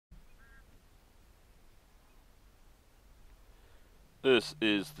This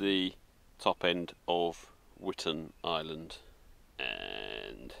is the top end of Whitton Island,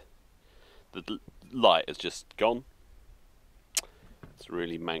 and the light has just gone. It's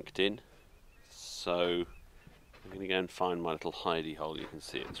really manked in, so I'm going to go and find my little hidey hole. You can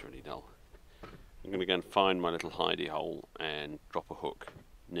see it's really dull. I'm going to go and find my little hidey hole and drop a hook.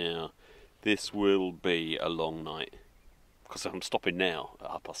 Now, this will be a long night, because I'm stopping now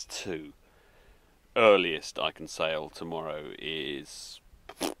at 2:30. Earliest I can sail tomorrow is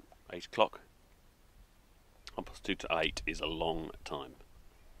 8 o'clock. 2:30 to 8 is a long time.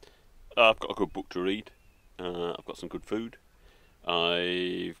 I've got a good book to read. I've got some good food.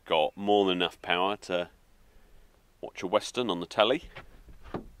 I've got more than enough power to watch a western on the telly.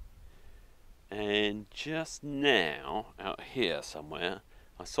 And just now, out here somewhere,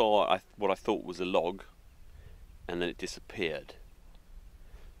 I saw what I thought was a log, and then it disappeared.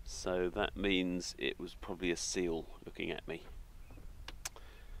 So that means it was probably a seal looking at me.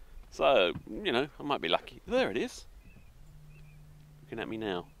 So, I might be lucky. There it is. Looking at me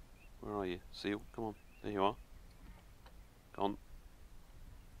now. Where are you, seal? Come on. There you are. Gone.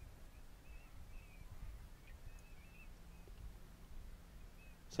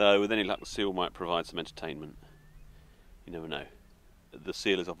 So, with any luck, the seal might provide some entertainment. You never know. The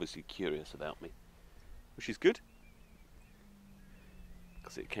seal is obviously curious about me, which is good,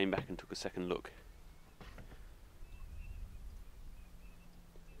 because it came back and took a second look.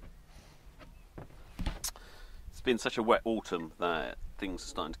 It's been such a wet autumn that things are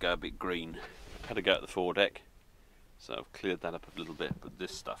starting to go a bit green. I had to go at the foredeck, so I've cleared that up a little bit, but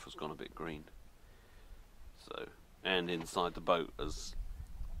this stuff has gone a bit green. So, and inside the boat,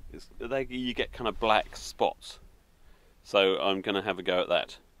 you get kind of black spots. So I'm going to have a go at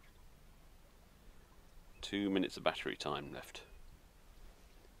that. 2 minutes of battery time left.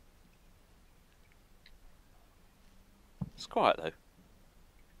 It's quiet though.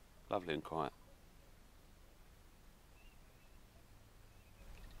 Lovely and quiet.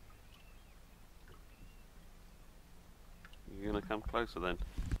 You're going to come closer then?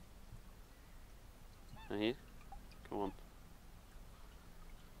 Are you? Come on.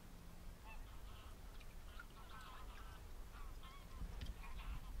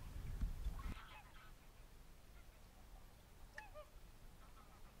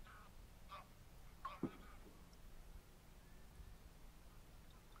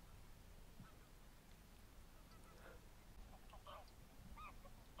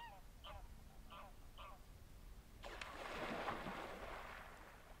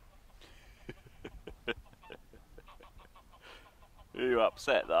 Are you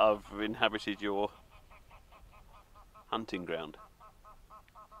upset that I've inhabited your hunting ground?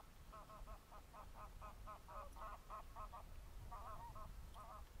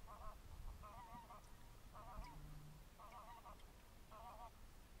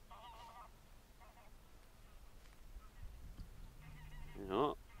 You know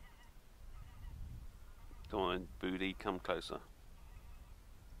what? Come on then, Booty, come closer.